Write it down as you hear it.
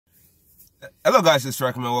Hello guys, it's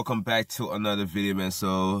Rack, man. Welcome back to another video, man.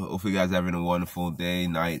 So hopefully you guys are having a wonderful day,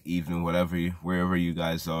 night, evening, wherever you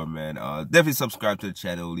guys are, man. Definitely subscribe to the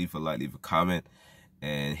channel, leave a like, leave a comment,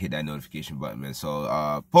 and hit that notification button, man.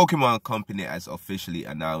 So Pokemon Company has officially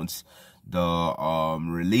announced the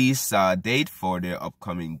release date for their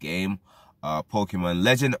upcoming game, Pokemon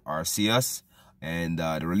Legend Arceus. And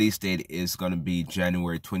the release date is gonna be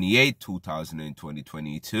January 28th,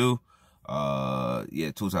 2022.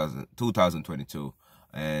 2022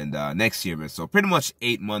 and next year, man. So pretty much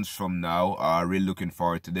 8 months from now. Really looking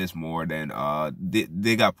forward to this more than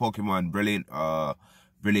they got Pokemon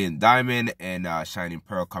Brilliant Diamond and Shining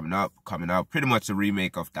Pearl coming out. Pretty much a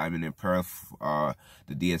remake of Diamond and Pearl,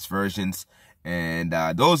 the DS versions. And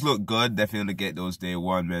those look good. Definitely gonna get those day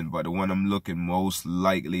one, man. But the one I'm looking most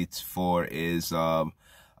likely for is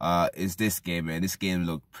this game, man. This game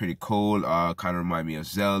looked pretty cool. Kind of remind me of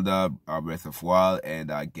Zelda, Breath of Wild, and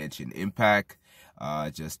Genshin Impact.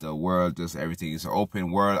 Just the world, just everything is an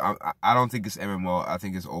open world. I don't think it's MMO. I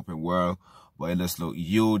think it's open world, but it just look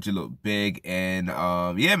huge. It look big, and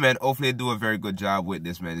yeah, man. Hopefully, they do a very good job with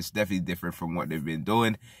this, man. It's definitely different from what they've been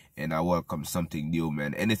doing, and I welcome something new,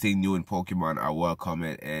 man. Anything new in Pokemon, I welcome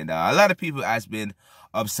it. And a lot of people has been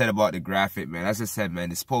upset about the graphic, man. As I said,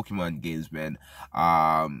 man, it's Pokemon games, man.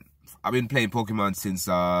 I've been playing Pokemon since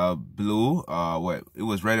Blue. It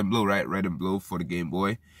was Red and Blue, right? Red and Blue for the Game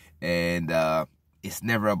Boy. And it's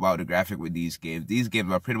never about the graphic with these games. These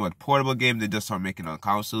games are pretty much portable games. They just start making on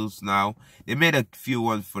consoles now. They made a few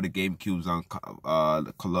ones for the GameCubes on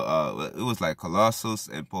it was like Colossus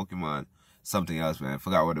and Pokemon something else, man. I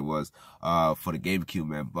forgot what it was for the GameCube,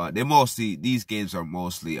 man. But these games are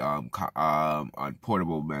mostly on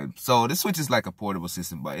portable, man. So the Switch is like a portable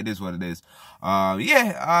system, but it is what it is.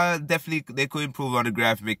 Definitely they could improve on the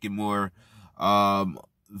graphic, make it more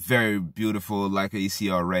very beautiful, like you see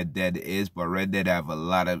how Red Dead is. But Red Dead have a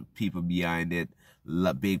lot of people behind it,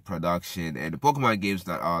 big production, and the Pokemon game's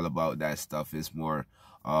not all about that stuff. It's more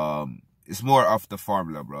of the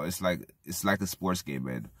formula, bro. It's like a sports game,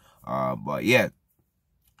 man. But yeah,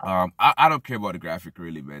 I don't care about the graphic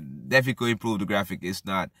really, man. Definitely could improve the graphic. It's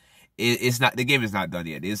not, the game is not done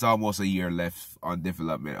yet. There's almost a year left on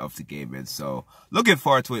development of the game, man. So looking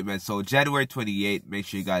forward to it, man. So January 28th, make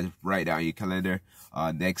sure you guys write down your calendar.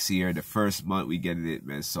 Next year, the first month we get it,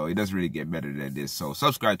 man. So it doesn't really get better than this. So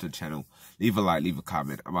subscribe to the channel, leave a like, leave a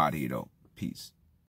comment. I'm out of here though. Peace.